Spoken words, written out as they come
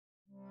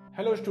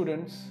Hello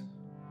students,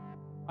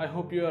 I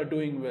hope you are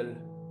doing well.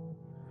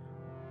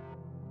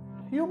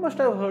 You must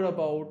have heard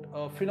about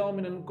a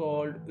phenomenon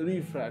called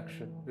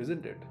refraction,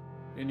 isn't it?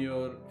 In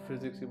your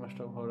physics you must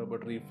have heard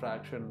about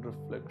refraction,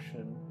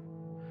 reflection.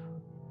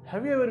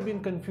 Have you ever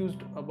been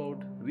confused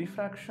about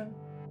refraction?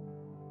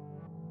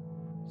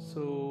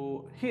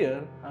 So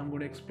here I'm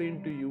going to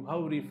explain to you how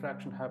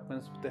refraction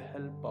happens with the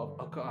help of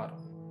a car.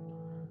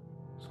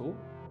 So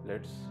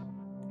let's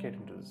get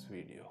into this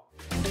video.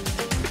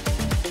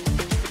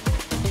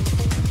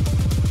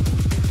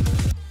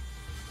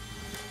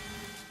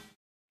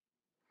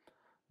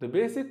 The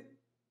basic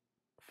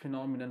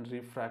phenomenon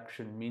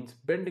refraction means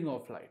bending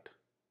of light.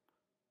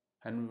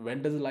 And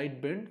when does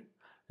light bend?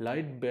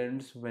 Light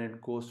bends when it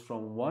goes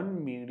from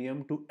one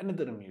medium to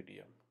another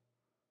medium,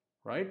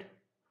 right?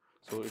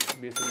 So it's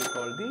basically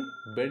called the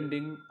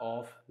bending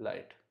of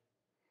light,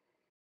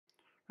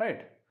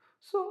 right?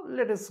 So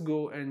let us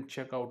go and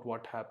check out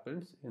what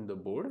happens in the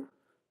board.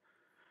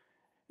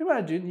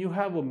 Imagine you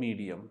have a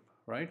medium,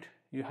 right?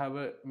 You have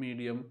a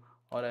medium,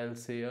 or I'll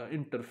say an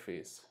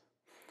interface.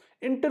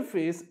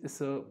 Interface is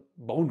a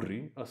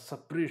boundary, a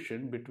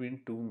separation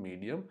between two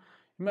medium.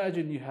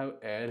 Imagine you have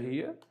air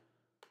here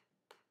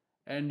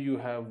and you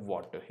have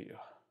water here.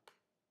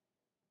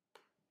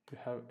 You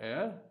have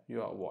air, you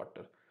have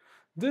water.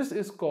 This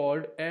is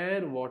called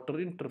air-water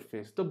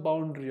interface, the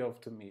boundary of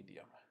the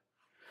medium.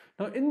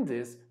 Now in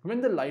this,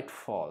 when the light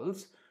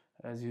falls,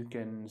 as you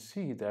can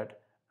see that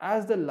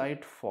as the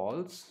light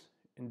falls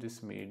in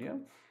this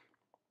medium,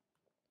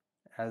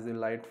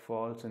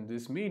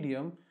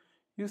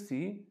 you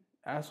see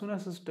as soon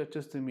as it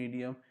touches the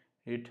medium,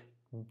 it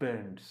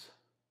bends.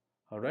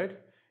 Alright,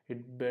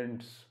 it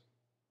bends.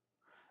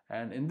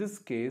 And in this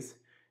case,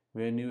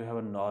 when you have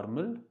a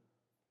normal,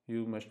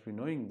 you must be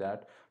knowing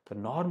that the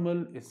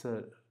normal is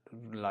a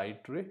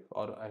light ray,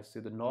 or I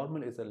say the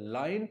normal is a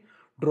line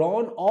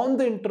drawn on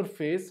the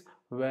interface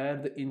where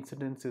the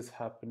incidence is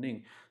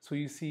happening. So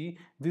you see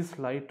this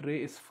light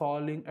ray is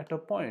falling at a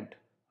point,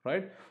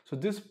 right? So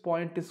this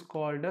point is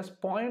called as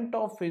point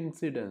of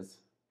incidence,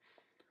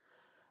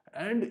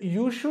 and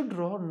you should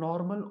draw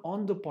normal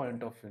on the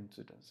point of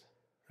incidence,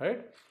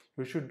 right?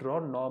 You should draw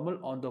normal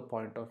on the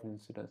point of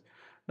incidence.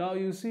 Now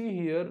you see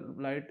here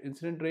light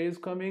incident ray is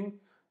coming,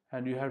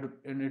 and you have to,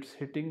 and it's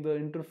hitting the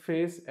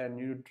interface, and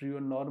you drew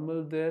a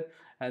normal there,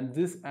 and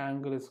this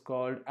angle is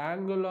called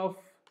angle of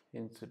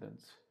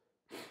incidence.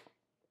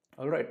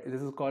 All right,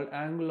 this is called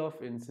angle of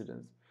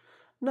incidence.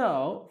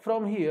 Now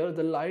from here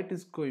the light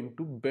is going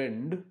to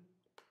bend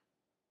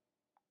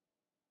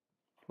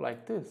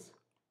like this,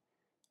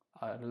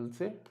 I will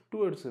say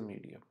towards the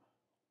medium.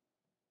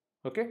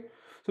 Okay,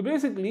 so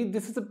basically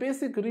this is a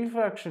basic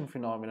refraction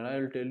phenomenon. I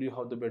will tell you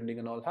how the bending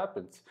and all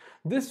happens.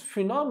 This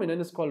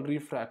phenomenon is called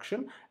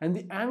refraction, and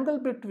the angle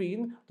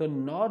between the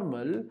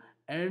normal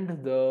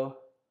and the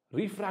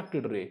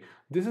refracted ray,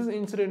 this is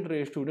incident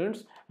ray,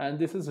 students, and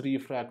this is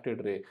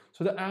refracted ray.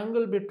 So the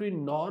angle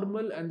between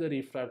normal and the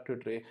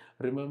refracted ray,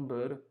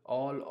 remember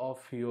all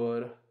of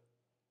your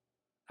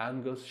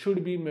angles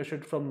should be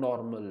measured from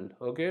normal.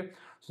 Okay,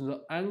 so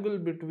the angle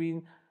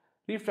between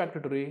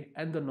refracted ray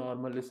and the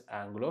normal is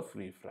angle of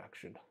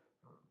refraction.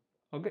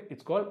 Okay,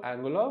 it's called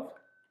angle of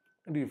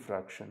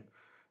refraction.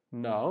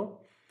 Now,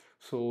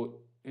 so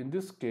in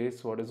this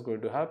case what is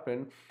going to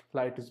happen,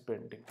 light is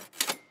bending.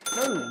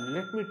 Now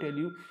let me tell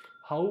you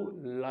how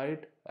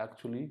light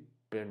actually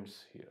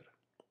bends here.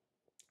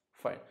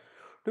 Fine,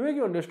 to make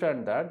you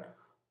understand that,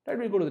 let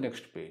me go to the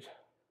next page.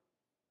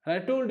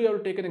 And I told you I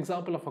will take an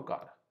example of a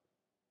car.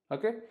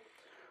 Okay,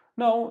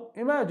 now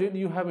imagine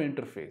you have an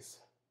interface.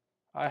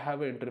 I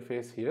have an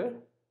interface here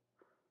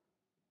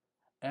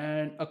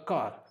and a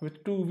car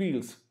with two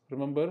wheels.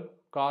 Remember,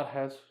 car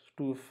has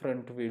two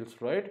front wheels,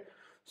 right?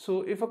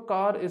 So if a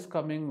car is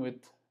coming with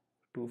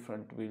two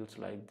front wheels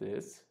like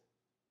this,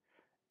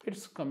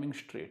 it's coming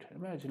straight.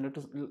 Imagine,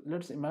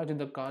 let's imagine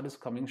the car is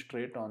coming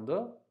straight on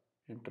the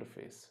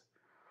interface.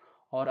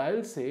 Or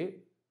I'll say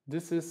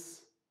this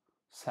is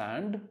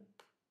sand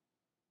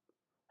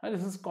and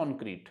this is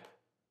concrete.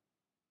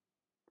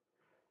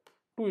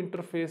 Two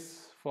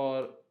interface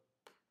for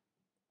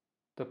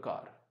the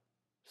car,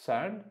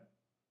 sand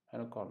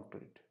and a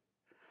concrete.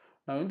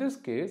 Now in this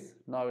case,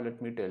 now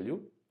let me tell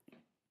you,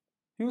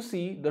 you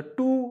see the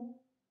two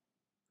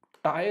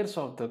tires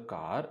of the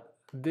car,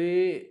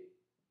 they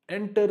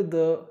enter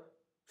the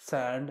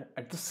sand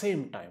at the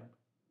same time.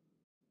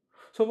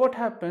 So what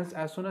happens,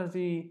 as soon as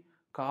the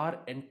car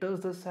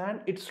enters the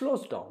sand, it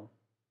slows down,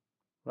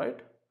 right?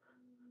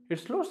 It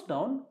slows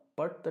down,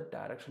 but the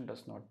direction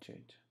does not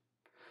change.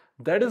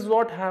 That is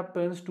what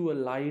happens to a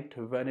light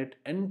when it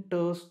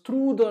enters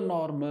through the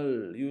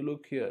normal. You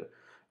look here,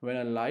 when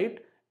a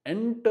light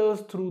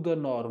enters through the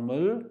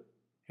normal,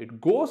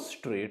 it goes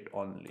straight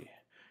only.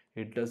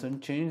 It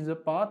doesn't change the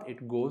path,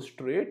 it goes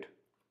straight.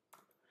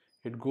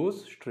 It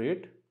goes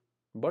straight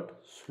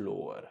but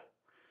slower.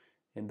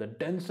 In the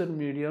denser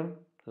medium,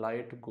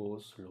 light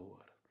goes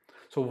slower.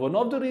 So one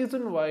of the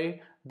reasons why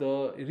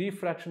the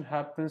refraction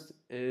happens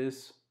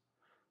is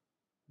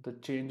the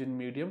change in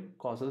medium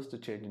causes the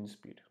change in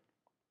speed.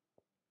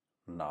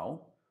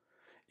 Now,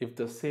 if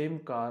the same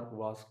car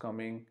was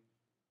coming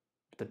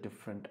with a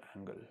different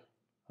angle,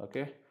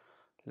 okay,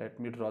 let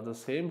me draw the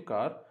same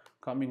car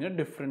coming at a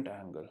different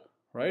angle,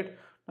 right?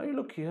 Now you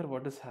look here,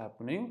 what is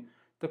happening?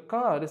 The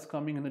car is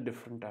coming in a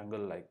different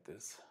angle like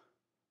this,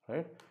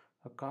 right?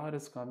 A car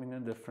is coming in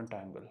a different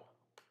angle.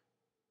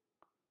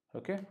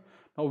 Okay,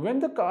 now when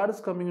the car is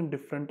coming in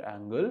different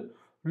angle,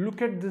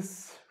 look at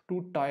this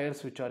two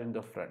tires which are in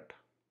the front.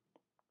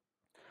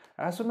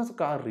 As soon as the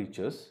car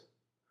reaches,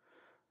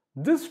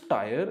 this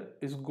tire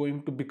is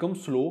going to become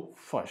slow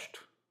first.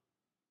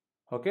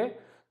 Okay,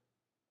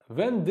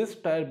 when this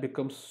tire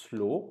becomes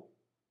slow,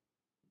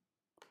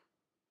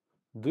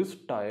 this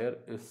tire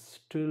is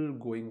still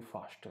going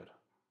faster,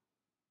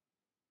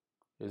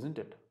 isn't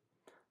it?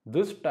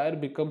 This tire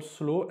becomes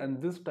slow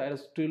and this tire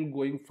is still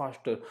going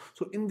faster.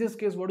 So in this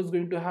case, what is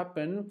going to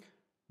happen?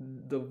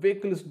 The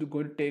vehicle is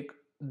going to take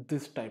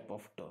this type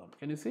of turn.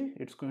 Can you see?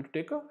 It's going to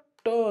take a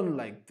turn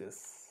like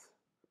this,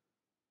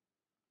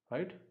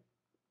 right?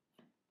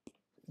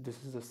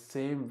 This is the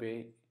same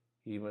way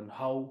even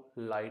how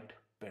light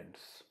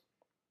bends.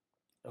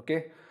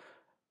 Okay,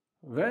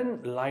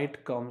 when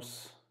light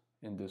comes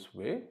in this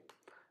way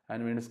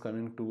and when it's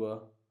coming to a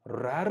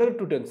rarer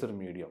to denser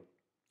medium,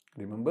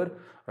 remember,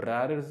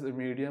 rarer is the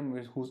medium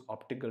whose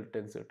optical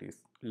density is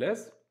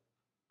less,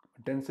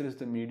 denser is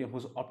the medium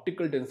whose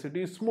optical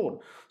density is more.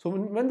 So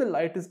when the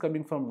light is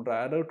coming from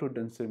rarer to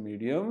denser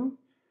medium,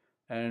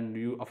 and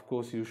you, of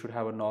course, you should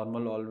have a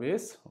normal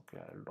always.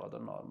 Okay, I'll draw the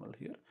normal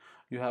here.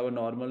 You have a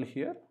normal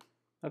here.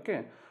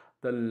 Okay,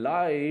 the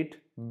light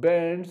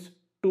bends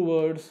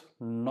towards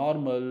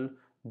normal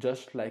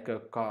just like a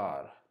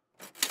car.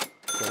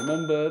 So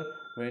remember,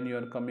 when you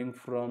are coming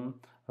from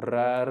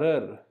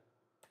rarer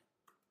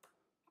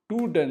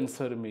to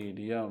denser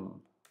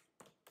medium,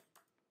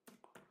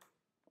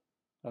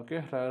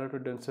 okay, rarer to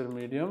denser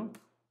medium,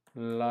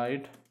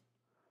 light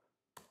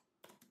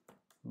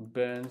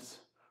bends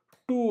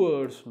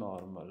towards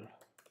normal.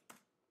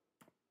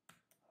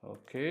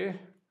 Okay,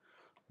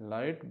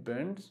 light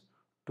bends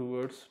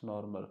towards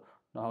normal.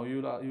 Now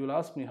you will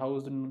ask me, how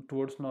is the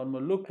towards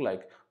normal look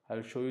like?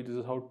 I'll show you. This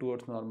is how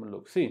towards normal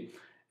looks. See,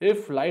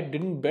 if light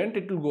didn't bend,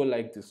 it will go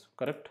like this,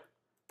 correct?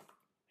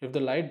 If the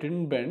light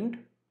didn't bend,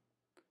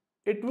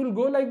 it will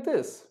go like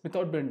this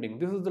without bending.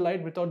 This is the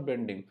light without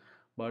bending.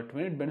 But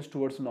when it bends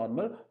towards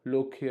normal,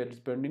 look here, it's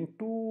bending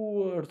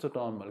towards the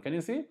normal. Can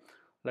you see?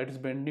 Light is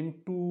bending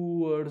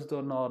towards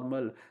the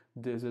normal.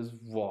 This is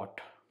what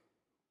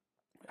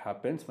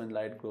happens when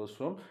light goes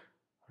from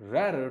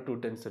rarer to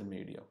denser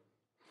medium.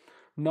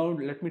 Now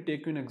let me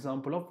take you an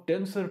example of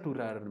denser to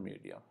rarer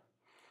medium.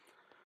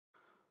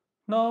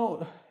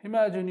 Now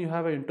imagine you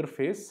have an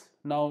interface.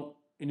 Now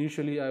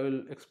initially I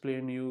will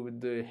explain you with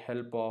the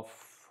help of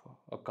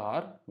a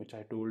car, which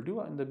I told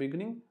you in the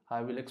beginning.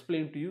 I will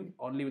explain to you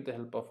only with the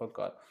help of a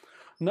car.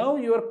 Now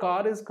your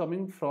car is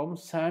coming from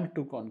sand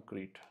to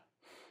concrete.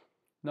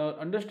 Now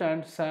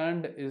understand,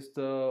 sand is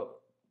the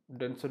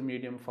denser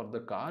medium for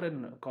the car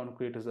and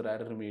concrete is the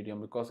rarer medium,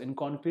 because in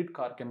concrete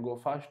car can go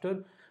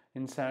faster,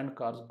 in sand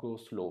cars go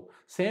slow.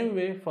 Same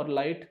way for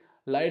light,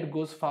 light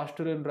goes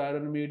faster in rarer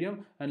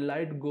medium and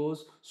light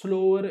goes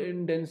slower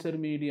in denser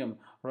medium,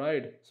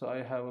 right? So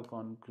I have a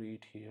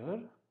concrete here.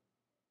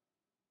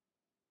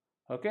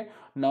 Okay,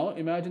 now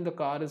imagine the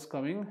car is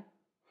coming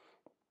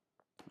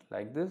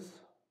like this.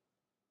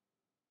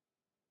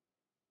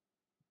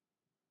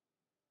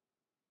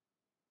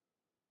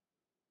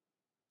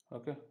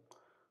 Okay,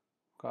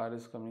 car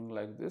is coming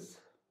like this.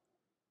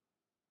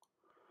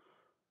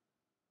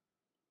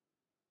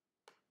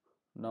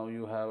 Now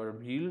you have a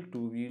wheel,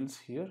 two wheels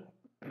here.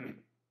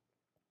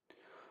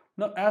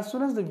 Now as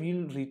soon as the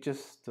wheel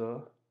reaches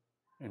the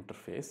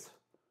interface,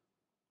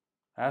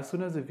 as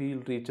soon as the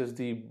wheel reaches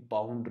the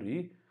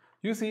boundary,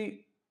 you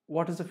see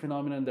what is the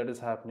phenomenon that is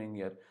happening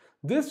here.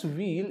 This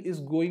wheel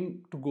is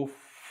going to go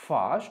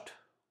fast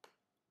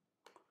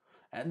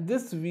and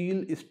this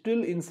wheel is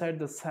still inside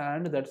the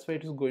sand, that's why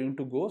it is going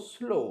to go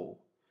slow.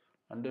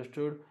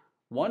 Understood?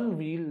 One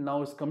wheel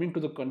now is coming to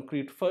the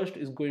concrete first,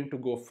 is going to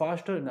go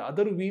faster, and the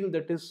other wheel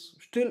that is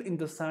still in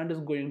the sand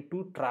is going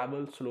to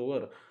travel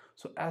slower.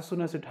 So as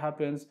soon as it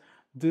happens,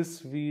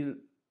 this wheel,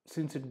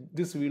 since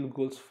this wheel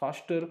goes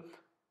faster,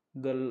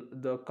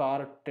 the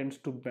car tends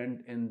to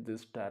bend in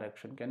this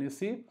direction. Can you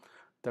see?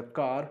 The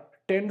car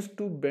tends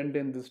to bend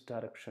in this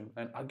direction.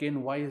 And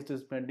again, why is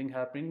this bending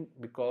happening?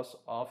 Because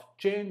of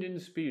change in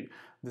speed.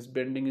 This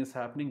bending is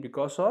happening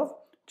because of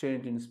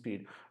change in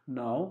speed.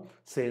 Now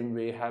same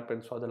way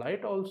happens for the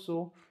light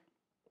also.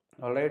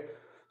 All right,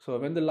 so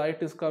when the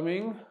light is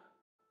coming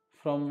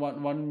from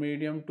one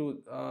medium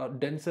to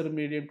denser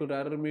medium to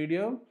rarer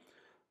medium,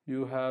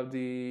 you have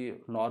the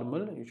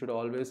normal. You should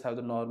always have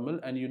the normal,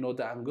 and you know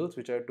the angles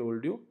which I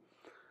told you.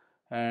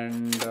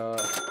 And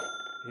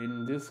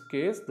in this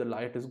case the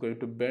light is going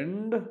to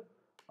bend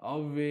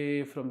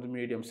away from the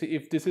medium. See,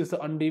 if this is the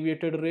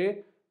undeviated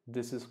ray,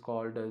 this is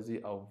called as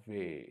the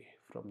away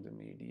from the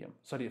medium,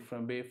 sorry,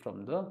 from away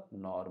from the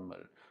normal.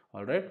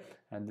 All right,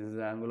 and this is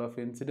the angle of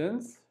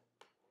incidence,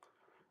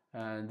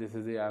 and this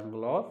is the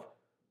angle of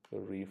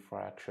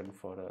refraction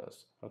for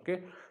us.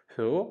 Okay,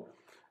 so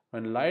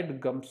when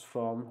light comes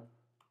from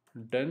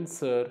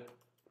denser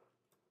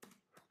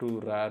to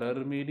rarer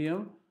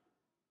medium,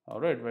 all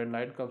right, when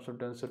light comes from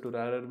denser to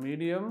rarer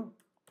medium,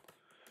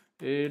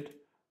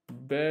 it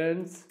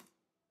bends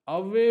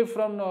away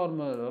from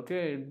normal.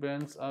 Okay, it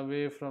bends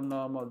away from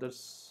normal.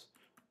 That's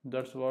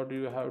what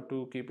you have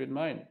to keep in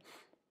mind.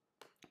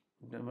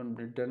 When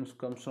it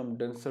comes from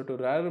denser to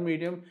rarer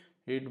medium,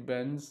 it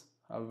bends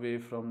away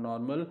from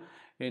normal.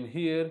 And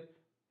here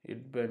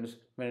it bends,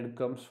 when it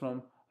comes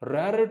from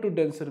rarer to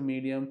denser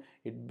medium,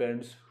 it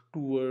bends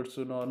towards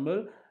the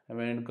normal. And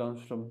when it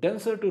comes from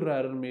denser to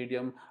rarer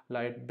medium,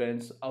 light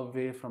bends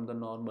away from the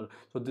normal.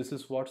 So this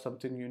is what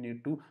something you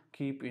need to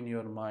keep in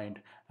your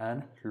mind.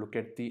 And look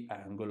at the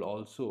angle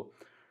also.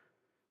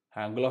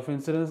 Angle of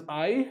incidence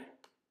I,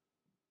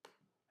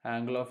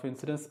 angle of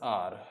incidence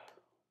R.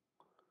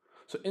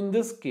 So in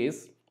this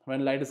case,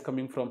 when light is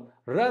coming from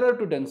rarer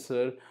to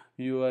denser,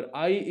 your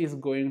I is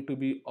going to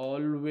be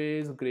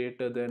always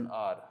greater than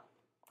R.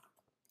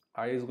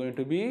 I is going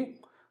to be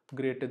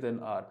greater than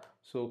R.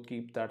 So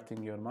keep that thing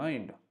in your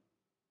mind.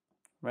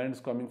 When it's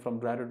coming from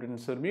rarer to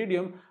denser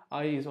medium,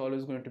 I is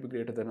always going to be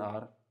greater than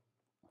R.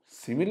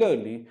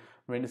 Similarly,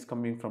 when it's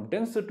coming from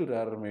denser to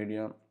rarer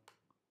medium,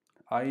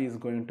 I is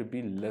going to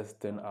be less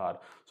than R.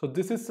 So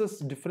this is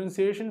a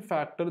differentiation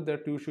factor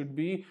that you should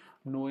be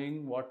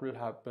knowing what will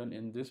happen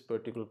in this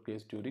particular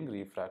case during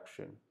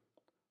refraction,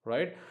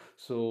 right?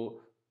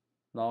 So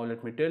now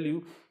let me tell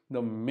you,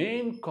 the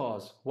main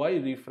cause why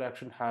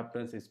refraction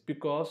happens is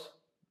because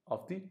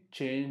of the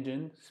change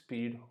in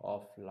speed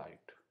of light.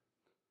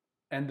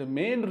 And the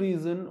main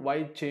reason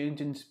why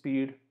change in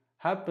speed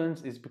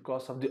happens is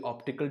because of the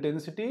optical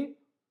density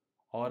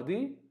or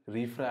the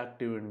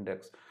refractive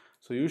index.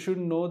 So you should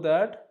know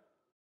that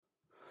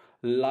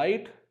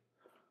light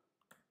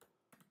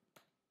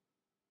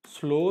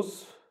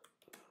slows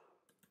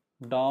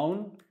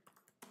down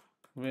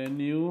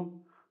when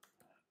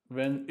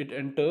it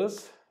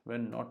enters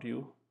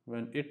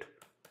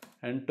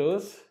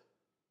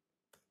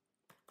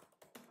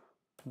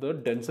the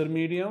denser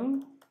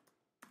medium.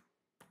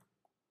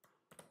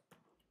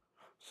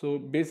 So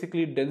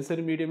basically denser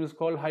medium is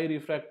called high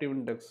refractive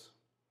index.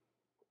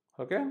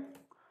 Okay,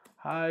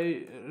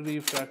 high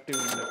refractive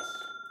index.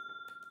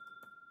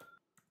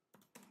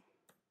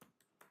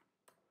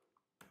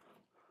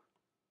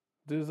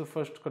 This is the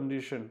first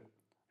condition.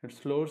 It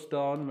slows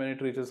down when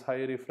it reaches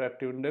high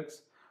refractive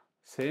index.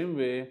 Same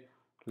way,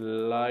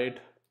 light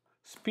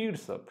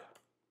speeds up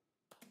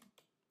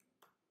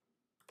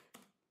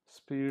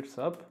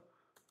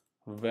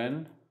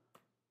when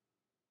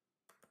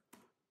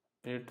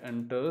it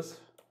enters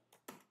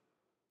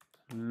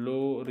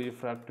low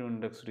refractive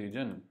index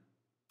region.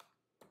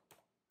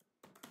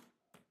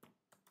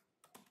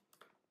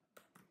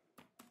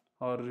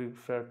 Or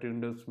refractive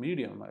index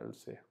medium, I will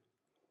say.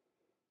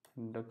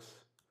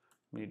 Index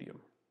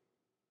medium.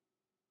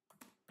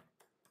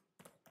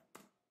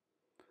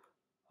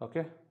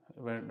 Okay,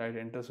 when light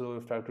enters low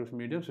refractive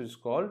medium, so it's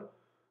called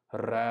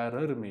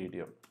rarer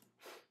medium.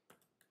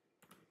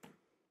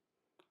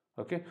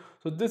 Okay,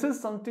 so this is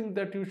something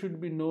that you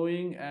should be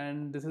knowing,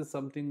 and this is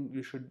something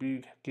you should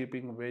be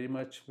keeping very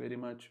much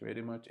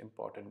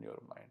important in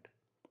your mind.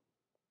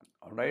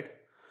 All right,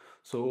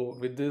 so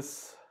with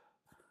this,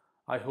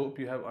 I hope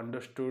you have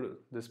understood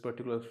this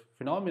particular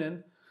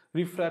phenomenon.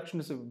 Refraction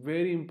is a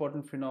very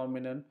important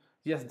phenomenon.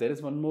 Yes, there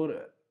is one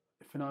more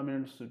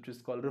phenomenon which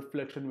is called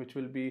reflection, which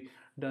will be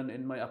done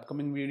in my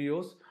upcoming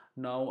videos.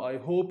 Now I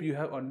hope you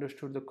have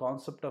understood the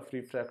concept of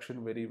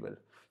refraction very well.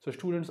 So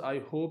students, I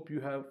hope you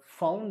have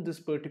found this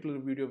particular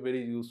video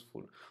very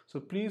useful. So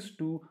please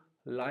do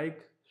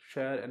like,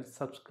 share and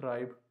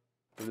subscribe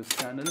to this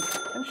channel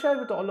and share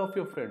with all of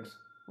your friends.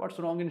 What's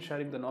wrong in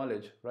sharing the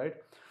knowledge, right?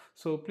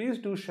 So please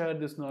do share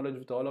this knowledge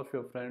with all of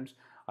your friends.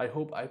 I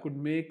hope I could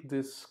make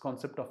this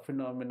concept of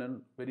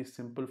phenomenon very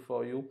simple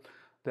for you.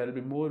 There will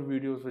be more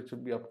videos which will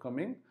be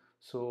upcoming.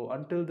 So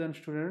until then,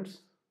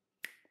 students,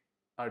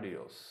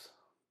 adios.